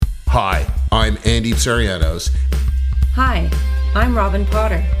Hi, I'm Andy Psarianos. Hi, I'm Robin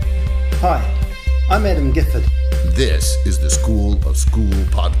Potter. Hi, I'm Adam Gifford. This is the School of School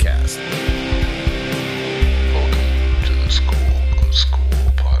podcast. Welcome to the School of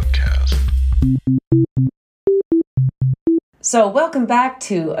School podcast. So welcome back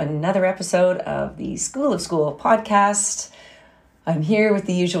to another episode of the School of School podcast. I'm here with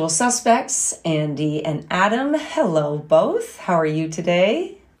the usual suspects, Andy and Adam. Hello, both. How are you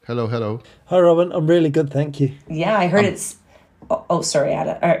today? Hello. Hi, Robin. I'm really good, thank you. Yeah, I heard it's... Oh, sorry,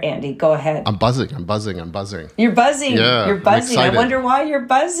 Adam, or Andy, go ahead. I'm buzzing. You're buzzing. Yeah, you're buzzing. I'm I wonder why you're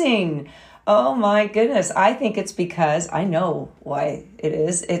buzzing. Oh my goodness. I think it's because, I know why it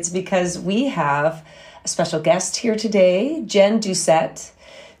is. It's because we have a special guest here today, Jen Dousett.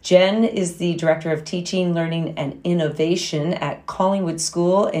 Jen is the Director of Teaching, Learning and Innovation at Collingwood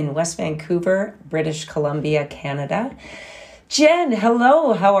School in West Vancouver, British Columbia, Canada. Jen,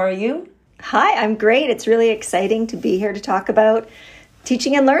 hello. How are you? Hi, I'm great. It's really exciting to be here to talk about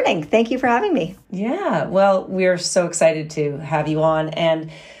teaching and learning. Thank you for having me. Yeah, well, we're so excited to have you on. And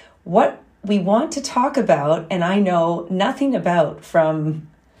what we want to talk about, and I know nothing about from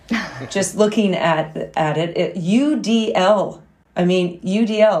just looking at it, UDL. I mean,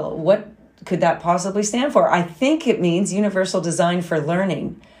 UDL, what could that possibly stand for? I think it means Universal Design for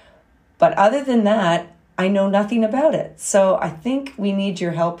Learning. But other than that, I know nothing about it. So I think we need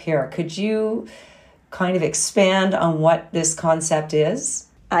your help here. Could you kind of expand on what this concept is?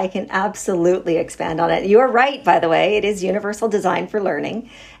 I can absolutely expand on it. You are right, by the way. It is Universal Design for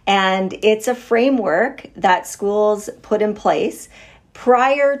Learning. And it's a framework that schools put in place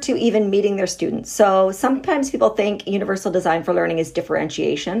prior to even meeting their students. So sometimes people think Universal Design for Learning is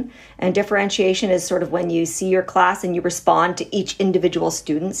differentiation. And differentiation is sort of when you see your class and you respond to each individual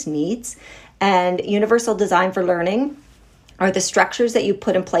student's needs. And Universal Design for Learning are the structures that you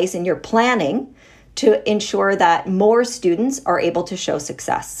put in place in your planning to ensure that more students are able to show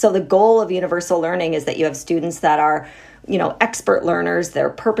success. So the goal of universal learning is that you have students that are, expert learners, they're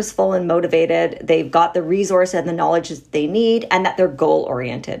purposeful and motivated, they've got the resource and the knowledge that they need, and that they're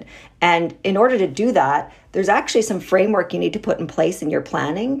goal-oriented. And in order to do that, there's actually some framework you need to put in place in your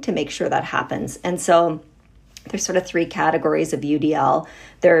planning to make sure that happens. And so there's sort of three categories of UDL.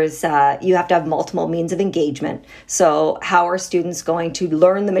 There's you have to have multiple means of engagement. So how are students going to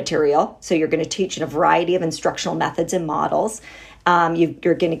learn the material? So you're going to teach in a variety of instructional methods and models.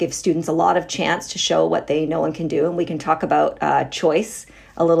 You're going to give students a lot of chance to show what they know and can do. And we can talk about choice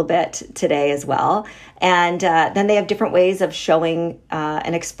a little bit today as well. And then they have different ways of showing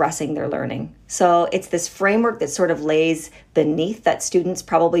and expressing their learning. So it's this framework that sort of lays beneath that students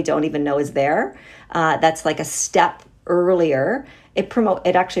probably don't even know is there. That's like a step earlier.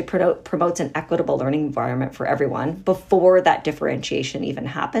 It actually promotes an equitable learning environment for everyone before that differentiation even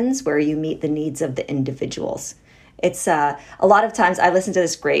happens, where you meet the needs of the individuals. It's a lot of times I listen to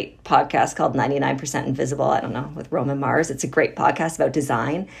this great podcast called 99% Invisible, I don't know, with Roman Mars. It's a great podcast about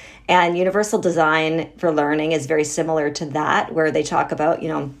design. And Universal Design for Learning is very similar to that, where they talk about,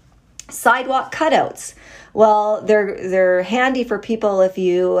 sidewalk cutouts. Well, they're handy for people if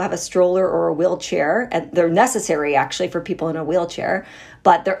you have a stroller or a wheelchair, and they're necessary actually for people in a wheelchair,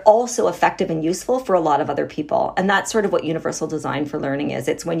 but they're also effective and useful for a lot of other people. And that's sort of what Universal Design for Learning is.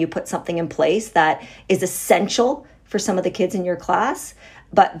 It's when you put something in place that is essential for some of the kids in your class,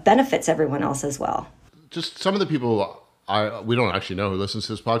 but benefits everyone else as well. Just some of the people we don't actually know who listens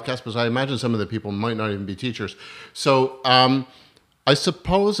to this podcast, but I imagine some of the people might not even be teachers. So I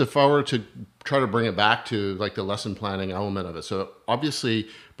suppose if I were to try to bring it back to like the lesson planning element of it. So obviously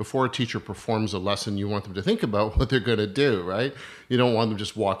before a teacher performs a lesson, you want them to think about what they're going to do, right? You don't want them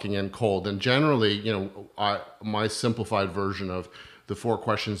just walking in cold. And generally, my simplified version of the 4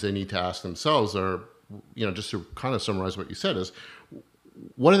 questions they need to ask themselves are, just to kind of summarize what you said is,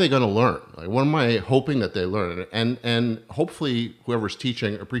 what are they going to learn? Like, what am I hoping that they learn? And hopefully whoever's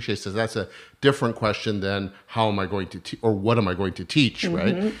teaching appreciates that that's a different question than how am I going to or what am I going to teach, mm-hmm.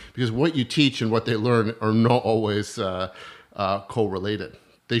 right? Because what you teach and what they learn are not always correlated.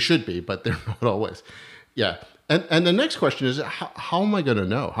 They should be, but they're not always. Yeah. And the next question is, how am I going to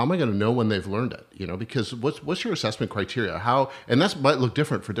know? How am I going to know when they've learned it? Because what's your assessment criteria? And that might look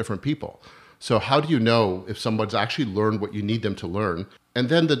different for different people. So how do you know if someone's actually learned what you need them to learn? And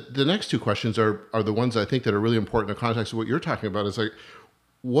then the next 2 questions are the ones I think that are really important in the context of what you're talking about is like,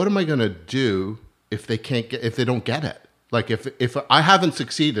 what am I going to do if they don't get it? Like if I haven't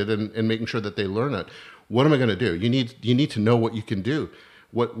succeeded in making sure that they learn it, what am I going to do? You need to know what you can do.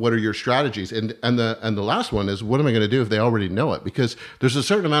 What are your strategies? And the last one is, what am I going to do if they already know it? Because there's a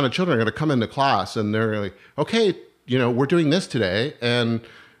certain amount of children are going to come into class and they're like, okay, we're doing this today, and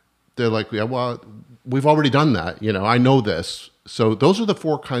they're like, yeah, well, we've already done that. I know this. So those are the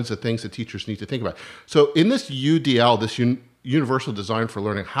 4 kinds of things that teachers need to think about. So in this UDL, this Universal Design for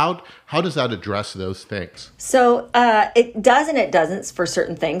Learning, how does that address those things? So it does and it doesn't for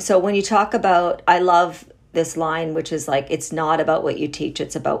certain things. So when you talk about, I love this line, which is like, it's not about what you teach,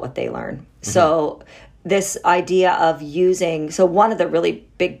 it's about what they learn. Mm-hmm. So this idea of so one of the really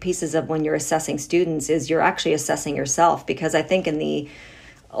big pieces of when you're assessing students is you're actually assessing yourself, because I think in the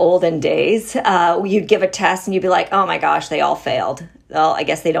olden days, you'd give a test and you'd be like, oh my gosh, they all failed. Well, I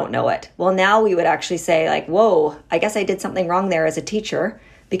guess they don't know it. Well, now we would actually say like, whoa, I guess I did something wrong there as a teacher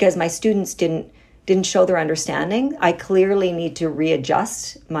because my students didn't show their understanding. I clearly need to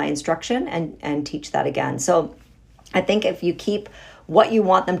readjust my instruction and teach that again. So I think if you keep what you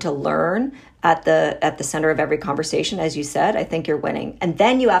want them to learn at the center of every conversation, as you said, I think you're winning. And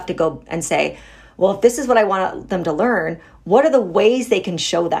then you have to go and say, well, if this is what I want them to learn, what are the ways they can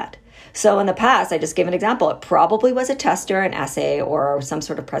show that? So in the past, I just gave an example. It probably was a test or an essay or some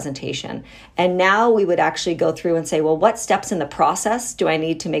sort of presentation. And now we would actually go through and say, well, what steps in the process do I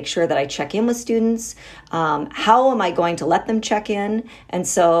need to make sure that I check in with students? How am I going to let them check in? And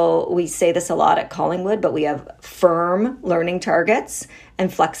so we say this a lot at Collingwood, but we have firm learning targets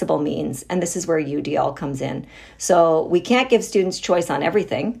and flexible means. And this is where UDL comes in. So we can't give students choice on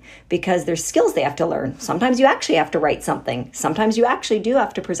everything because there's skills they have to learn. Sometimes you actually have to write something. Sometimes you actually do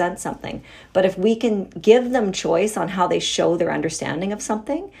have to present something. But if we can give them choice on how they show their understanding of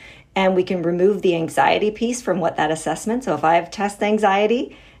something, and we can remove the anxiety piece from what that assessment. So if I have test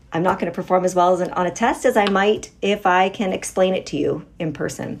anxiety, I'm not going to perform as well on a test as I might if I can explain it to you in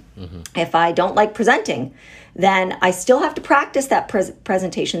person. Mm-hmm. If I don't like presenting, then I still have to practice that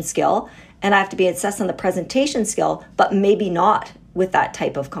presentation skill, and I have to be assessed on the presentation skill, but maybe not with that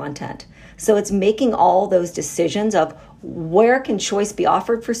type of content. So it's making all those decisions of where can choice be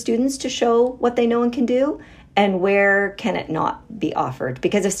offered for students to show what they know and can do, and where can it not be offered?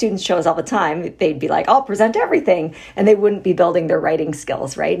 Because if students show us all the time, they'd be like, I'll present everything. And they wouldn't be building their writing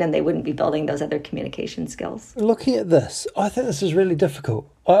skills, right? And they wouldn't be building those other communication skills. Looking at this, I think this is really difficult.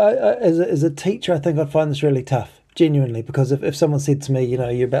 As a teacher, I think I'd find this really tough, genuinely, because if someone said to me,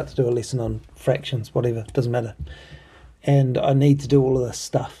 you're about to do a lesson on fractions, whatever, doesn't matter, and I need to do all of this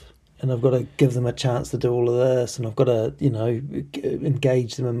stuff, and I've got to give them a chance to do all of this, and I've got to,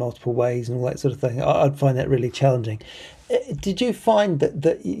 engage them in multiple ways and all that sort of thing. I'd find that really challenging. Did you find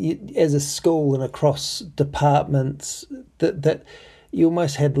that you, as a school and across departments, that you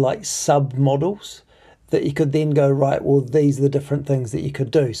almost had like sub-models that you could then go, right, well, these are the different things that you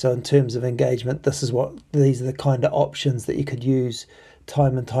could do. So in terms of engagement, these are the kind of options that you could use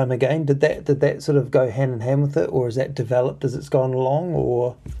time and time again. Did that sort of go hand in hand with it, or is that developed as it's gone along?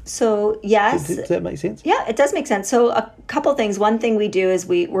 Or so yes, does that make sense? Yeah, it does make sense. So a couple things. One thing we do is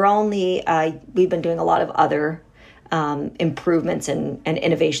we've been doing a lot of other improvements and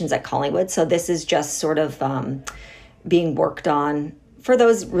innovations at Collingwood. So this is just sort of being worked on for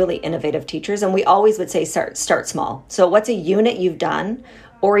those really innovative teachers. And we always would say start small. So what's a unit you've done,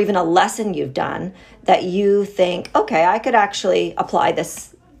 or even a lesson you've done that you think, okay, I could actually apply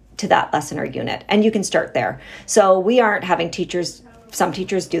this to that lesson or unit, and you can start there. So we aren't having some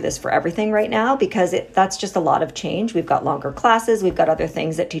teachers do this for everything right now, because that's just a lot of change. We've got longer classes, we've got other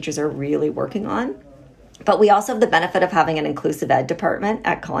things that teachers are really working on. But we also have the benefit of having an inclusive ed department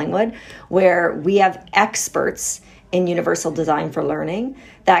at Collingwood, where we have experts in universal design for learning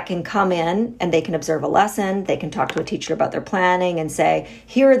that can come in and they can observe a lesson, they can talk to a teacher about their planning and say,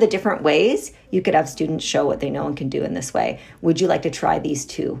 here are the different ways you could have students show what they know and can do in this way. Would you like to try these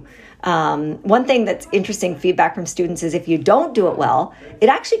too? One thing that's interesting feedback from students is if you don't do it well, it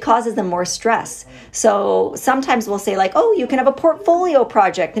actually causes them more stress. So sometimes we'll say like, oh, you can have a portfolio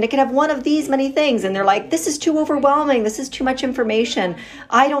project and it can have one of these many things. And they're like, this is too overwhelming. This is too much information.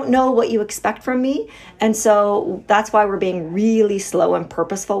 I don't know what you expect from me. And so that's why we're being really slow and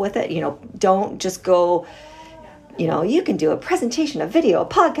purposeful with it. Don't just go, you can do a presentation, a video, a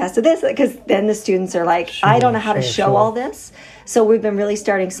podcast, of this, because then the students are like, I don't know how to show all this. So we've been really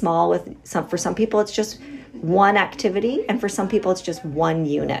starting small for some people, it's just one activity, and for some people, it's just one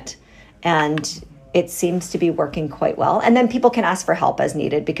unit. And it seems to be working quite well. And then people can ask for help as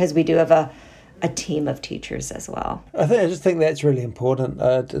needed, because we do have a team of teachers as well. I just think that's really important.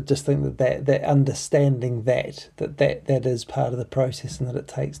 I just think that understanding that is part of the process, and that it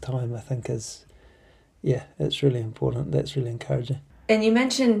takes time, I think is, it's really important. That's really encouraging. And you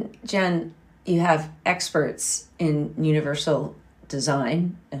mentioned, Jen, you have experts in universal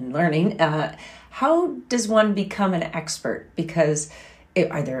design and learning. How does one become an expert? Because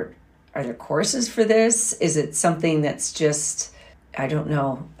are there courses for this? Is it something that's just I don't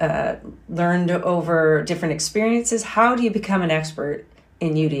know, learned over different experiences? How do you become an expert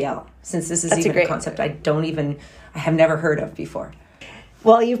in UDL? Since this is a concept I have never heard of before.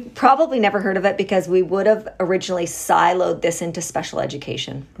 Well, you've probably never heard of it because we would have originally siloed this into special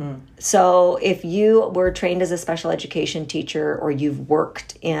education. So if you were trained as a special education teacher, or you've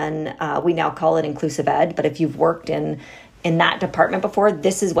worked in, we now call it inclusive ed, but if you've worked in that department before,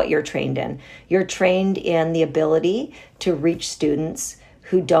 this is what you're trained in. You're trained in the ability to reach students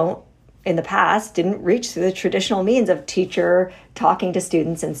who in the past, didn't reach through the traditional means of teacher talking to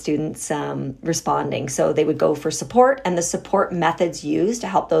students and students responding. So they would go for support, and the support methods used to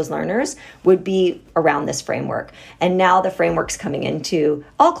help those learners would be around this framework. And now the framework's coming into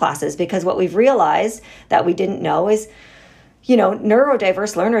all classes, because what we've realized that we didn't know is,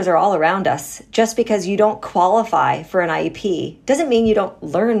 neurodiverse learners are all around us. Just because you don't qualify for an IEP doesn't mean you don't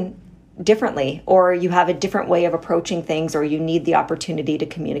learn differently, or you have a different way of approaching things, or you need the opportunity to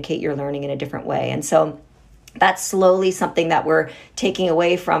communicate your learning in a different way. And so that's slowly something that we're taking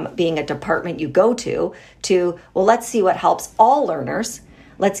away from being a department you go to, well, let's see what helps all learners.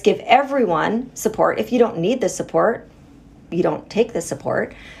 Let's give everyone support. If you don't need the support, you don't take the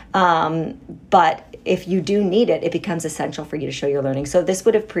support. But if you do need it, it becomes essential for you to show your learning. So this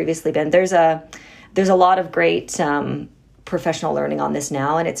would have previously been, there's a lot of great professional learning on this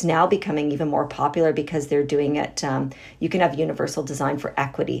now, and it's now becoming even more popular because they're doing it. You can have universal design for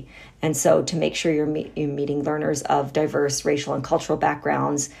equity, and so to make sure you're meeting learners of diverse racial and cultural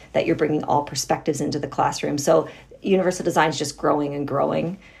backgrounds, that you're bringing all perspectives into the classroom. So universal design is just growing and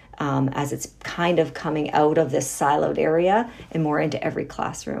growing as it's kind of coming out of this siloed area and more into every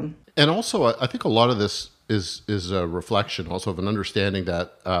classroom. And also, I think a lot of this is a reflection also of an understanding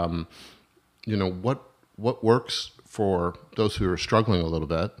that what works for those who are struggling a little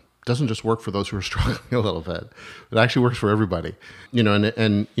bit doesn't just work for those who are struggling a little bit. It actually works for everybody.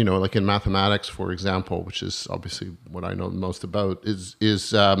 And like in mathematics, for example, which is obviously what I know most about, is if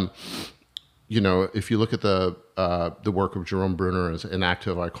you look at the work of Jerome Bruner as an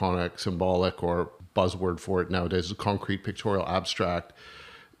active, iconic, symbolic, or buzzword for it nowadays is concrete, pictorial, abstract.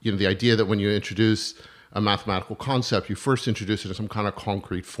 The idea that when you introduce a mathematical concept, you first introduce it in some kind of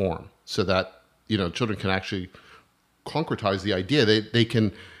concrete form, so that children can actually concretize the idea. They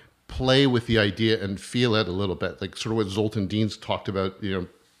can play with the idea and feel it a little bit, like sort of what Zoltan Dienz talked about,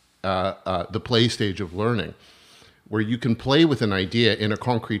 the play stage of learning, where you can play with an idea in a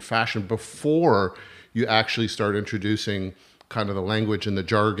concrete fashion before you actually start introducing kind of the language and the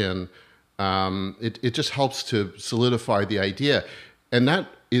jargon. It just helps to solidify the idea. And that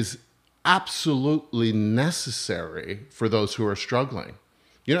is absolutely necessary for those who are struggling.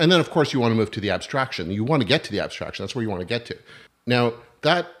 And then, of course, you want to move to the abstraction. You want to get to the abstraction. That's where you want to get to. Now,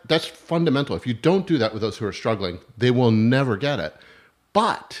 that's fundamental. If you don't do that with those who are struggling, they will never get it.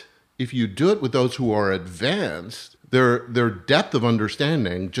 But if you do it with those who are advanced, their depth of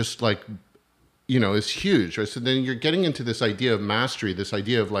understanding just is huge. Right? So then you're getting into this idea of mastery, this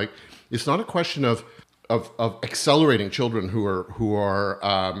idea of it's not a question of accelerating children who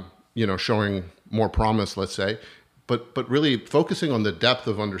are showing more promise, let's say, but really focusing on the depth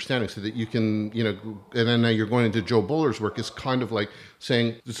of understanding, so that you can, and then now you're going into Joe Buller's work, is kind of like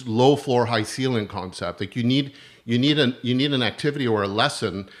saying this low floor, high ceiling concept. Like you need an activity or a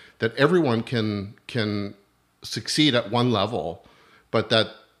lesson that everyone can succeed at one level, but that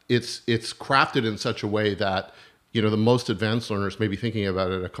it's crafted in such a way that the most advanced learners may be thinking about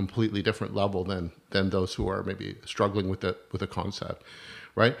it at a completely different level than those who are maybe struggling with a concept,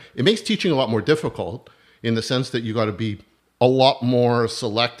 right? It makes teaching a lot more difficult, in the sense that you got to be a lot more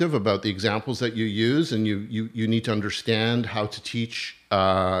selective about the examples that you use, and you need to understand how to teach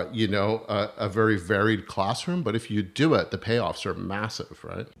a very varied classroom. But if you do it, the payoffs are massive,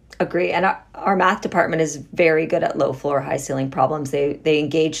 right? Agree. And our math department is very good at low floor, high ceiling problems. They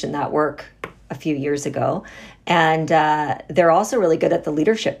engaged in that work a few years ago. And they're also really good at the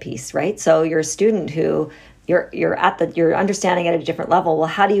leadership piece, right? So you're a student who you're understanding at a different level. Well,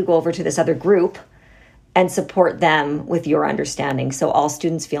 how do you go over to this other group and support them with your understanding, so all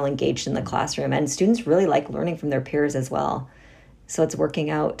students feel engaged in the classroom? And students really like learning from their peers as well. So it's working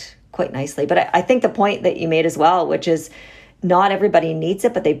out quite nicely. But I think the point that you made as well, which is not everybody needs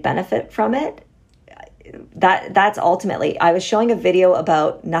it, but they benefit from it. That's ultimately, I was showing a video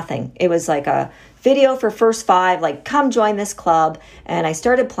about nothing. It was like a video for first five, like, come join this club. And I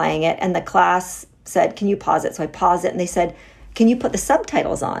started playing it, and the class said, can you pause it? So I paused it, and they said, can you put the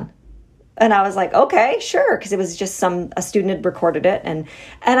subtitles on? And I was like, okay, sure. Because it was just a student had recorded it. And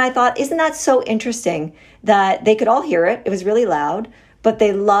I thought, isn't that so interesting that they could all hear it? It was really loud, but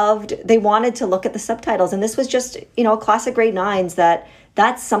they wanted to look at the subtitles. And this was just, classic grade 9s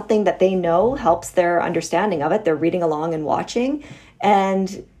that's something that they know helps their understanding of it. They're reading along and watching,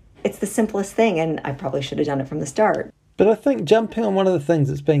 and it's the simplest thing. And I probably should have done it from the start. But I think jumping on one of the things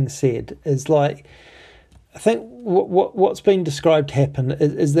that's being said is like, I think what's been described happen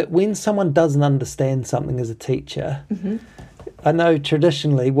is that when someone doesn't understand something as a teacher, I know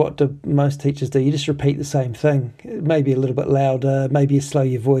traditionally what do most teachers do? You just repeat the same thing, maybe a little bit louder, maybe you slow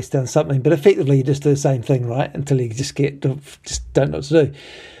your voice down, something, but effectively you just do the same thing, right? Until you just don't know what to do.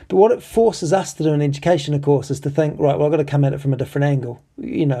 But what it forces us to do in education, of course, is to think, right, well, I've got to come at it from a different angle,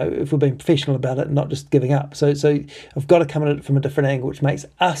 if we're being professional about it, not just giving up. So I've got to come at it from a different angle, which makes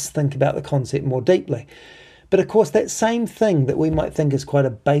us think about the concept more deeply. But of course, that same thing that we might think is quite a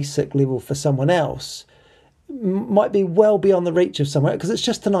basic level for someone else might be well beyond the reach of someone, because it's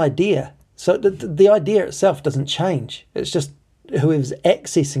just an idea. So the idea itself doesn't change. It's just whoever's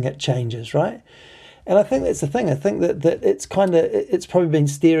accessing it changes, right? And I think that's the thing. I think that it's probably been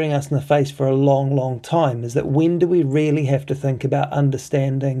staring us in the face for a long, long time, is that when do we really have to think about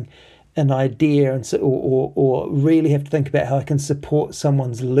understanding an idea, and or really have to think about how I can support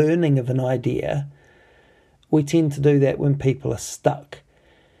someone's learning of an idea? We tend to do that when people are stuck.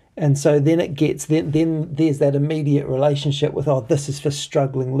 And so then then there's that immediate relationship with, this is for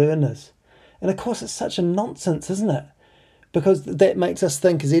struggling learners. And of course, it's such a nonsense, isn't it? Because that makes us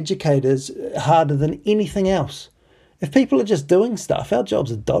think as educators harder than anything else. If people are just doing stuff, our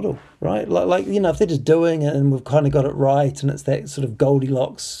job's a doddle, right? Like if they're just doing it and we've kind of got it right and it's that sort of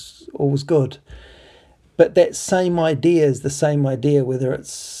Goldilocks, all's good. But that same idea is the same idea, whether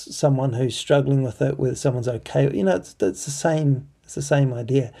it's someone who's struggling with it, whether someone's okay. It's the same. It's the same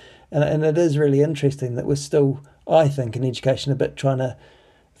idea, and it is really interesting that we're still, I think, in education a bit trying to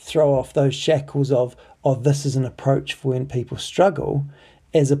throw off those shackles of this is an approach for when people struggle,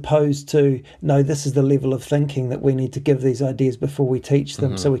 as opposed to, no, this is the level of thinking that we need to give these ideas before we teach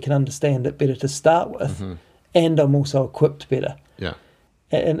them, so we can understand it better to start with, and I'm also equipped better. Yeah.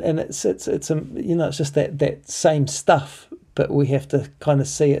 And it's just that same stuff, but we have to kind of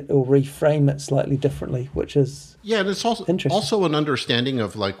see it or reframe it slightly differently, which is and it's interesting. Also an understanding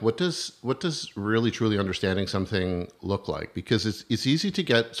of like what does really truly understanding something look like, because it's easy to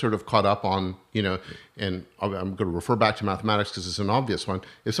get sort of caught up on, and I'm going to refer back to mathematics because it's an obvious one.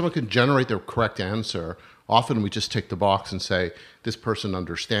 If someone can generate the correct answer, often we just tick the box and say this person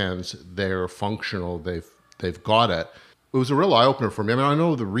understands, they're functional, they've got it. It was a real eye-opener for me. I mean, I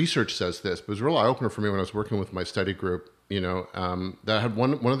know the research says this, but it was a real eye-opener for me when I was working with my study group, that I had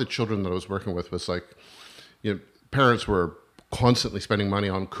one of the children that I was working with was like, parents were constantly spending money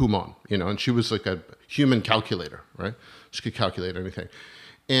on Kumon, and she was like a human calculator, right? She could calculate anything.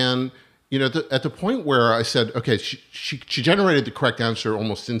 And, at the point where I said, okay, she generated the correct answer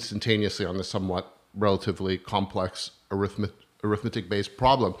almost instantaneously on this somewhat relatively complex arithmetic-based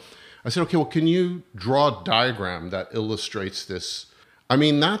problem. I said, okay, well, can you draw a diagram that illustrates this? I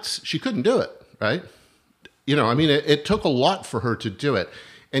mean, she couldn't do it, right? It took a lot for her to do it.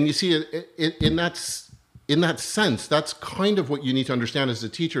 And you see, in that sense, that's kind of what you need to understand as a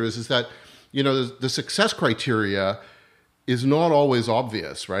teacher is that, the success criteria is not always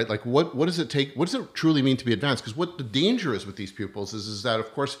obvious, right? Like what does it take? What does it truly mean to be advanced? Because what the danger is with these pupils is that,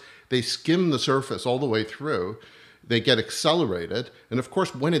 of course, they skim the surface all the way through. They get accelerated. And of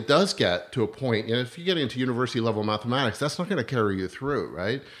course, when it does get to a point, if you get into university level mathematics, that's not going to carry you through,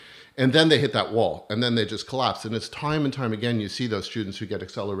 right? And then they hit that wall and then they just collapse. And it's time and time again, you see those students who get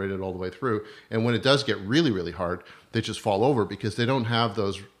accelerated all the way through. And when it does get really, really hard, they just fall over because they don't have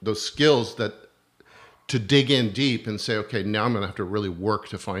those skills to dig in deep and say, okay, now I'm going to have to really work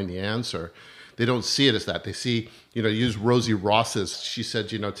to find the answer. They don't see it as that. They see, use Rosie Ross's, she said,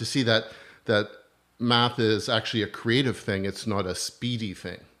 to see that math is actually a creative thing. It's not a speedy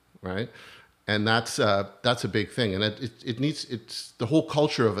thing, right? And that's a big thing. And it's the whole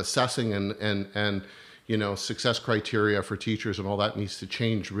culture of assessing and success criteria for teachers and all that needs to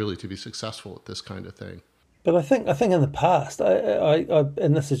change really to be successful at this kind of thing. But I think in the past, I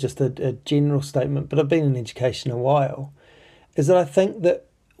and this is just a general statement, but I've been in education a while, is that I think that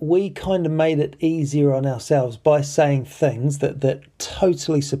we kind of made it easier on ourselves by saying things that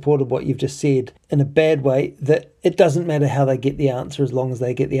totally supported what you've just said in a bad way, that it doesn't matter how they get the answer as long as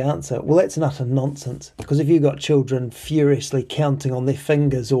they get the answer. Well, that's an utter nonsense, because if you've got children furiously counting on their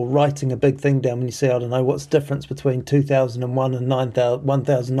fingers or writing a big thing down when you say, I don't know, what's the difference between 2001 and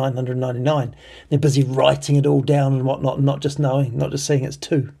 1999, they're busy writing it all down and whatnot, not just seeing it's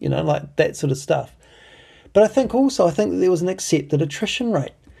 2, like that sort of stuff. But I think that there was an accepted attrition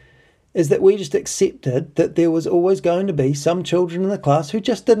rate. is that we just accepted that there was always going to be some children in the class who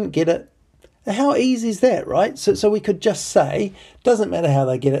just didn't get it. How easy is that, right? So we could just say, doesn't matter how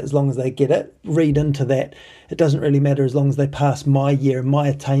they get it as long as they get it. Read into that. It doesn't really matter as long as they pass my year and my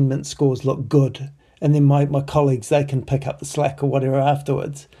attainment scores look good. And then my colleagues, they can pick up the slack or whatever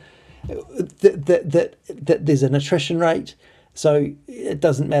afterwards. That there's an attrition rate, so it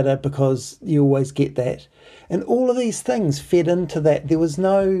doesn't matter because you always get that. And all of these things fed into that. There was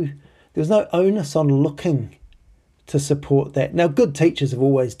no onus on looking to support that. Now, good teachers have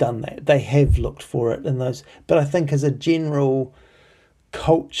always done that. They have looked for it in those. But I think as a general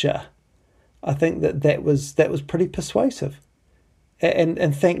culture, I think that was pretty persuasive.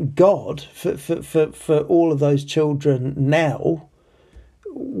 And thank God for all of those children now.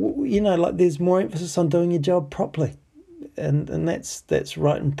 Like there's more emphasis on doing your job properly. And that's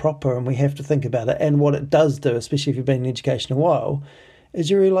right and proper, and we have to think about it. And what it does do, especially if you've been in education a while, is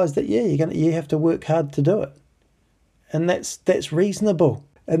you realise that you have to work hard to do it, and that's reasonable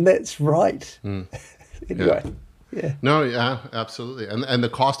and that's right. Anyway, yeah. No, yeah, absolutely. And the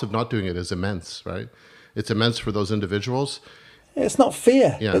cost of not doing it is immense, right? It's immense for those individuals. It's not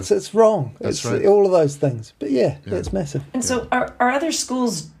fair. Yeah. It's wrong. That's it's right. All of those things. But yeah, that's massive. And so are other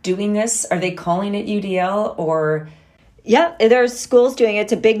schools doing this? Are they calling it UDL or? Yeah, there's schools doing it.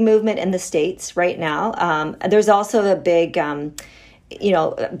 It's a big movement in the States right now. There's also a big,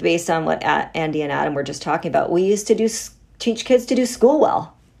 based on what Andy and Adam were just talking about, we used to teach kids to do school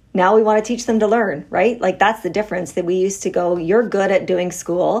well. Now we want to teach them to learn, right? Like that's the difference. That we used to go, you're good at doing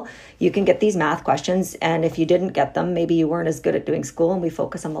school. You can get these math questions. And if you didn't get them, maybe you weren't as good at doing school, and we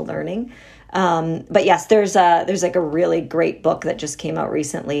focus on the learning. But yes, there's like a really great book that just came out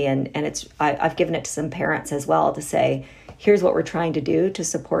recently, and I've given it to some parents as well to say, here's what we're trying to do to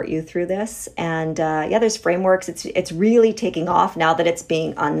support you through this. And there's frameworks. It's really taking off now that it's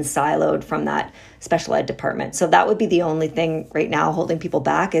being unsiloed from that special ed department. So that would be the only thing right now holding people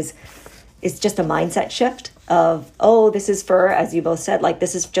back is just a mindset shift of, this is for, as you both said, like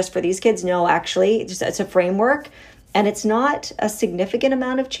this is just for these kids. No, actually, it's a framework. And it's not a significant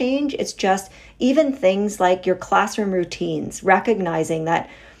amount of change. It's just even things like your classroom routines, recognizing that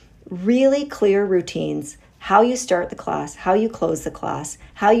really clear routines, how you start the class, how you close the class,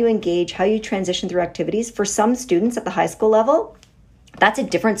 how you engage, how you transition through activities. For some students at the high school level, that's a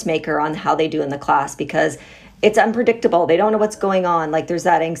difference maker on how they do in the class because it's unpredictable. They don't know what's going on. Like there's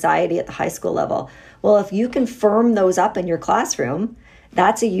that anxiety at the high school level. Well, if you can firm those up in your classroom,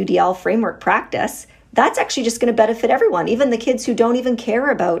 that's a UDL framework practice. That's actually just going to benefit everyone, even the kids who don't even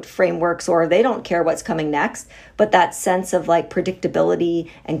care about frameworks or they don't care what's coming next. But that sense of like predictability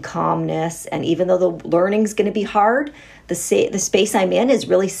and calmness, and even though the learning's going to be hard, the space I'm in is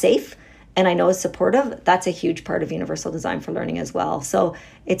really safe and I know is supportive. That's a huge part of universal design for learning as well. So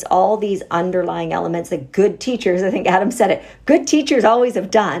it's all these underlying elements that good teachers, I think Adam said it, good teachers always have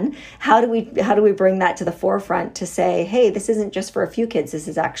done. How do we bring that to the forefront to say, hey, this isn't just for a few kids. This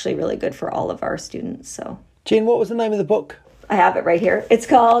is actually really good for all of our students. So, Jen, what was the name of the book? I have it right here. It's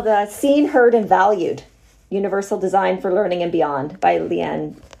called Seen, Heard, and Valued, Universal Design for Learning and Beyond by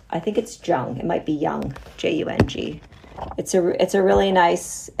Leanne. I think it's Jung. It might be Young, Jung. It's a really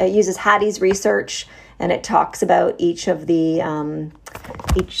nice, it uses Hattie's research, and it talks about each of the,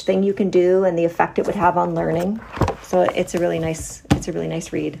 each thing you can do and the effect it would have on learning. So it's a really nice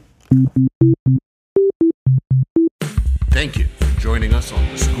read. Thank you for joining us on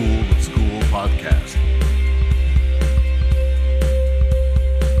the School of School podcast.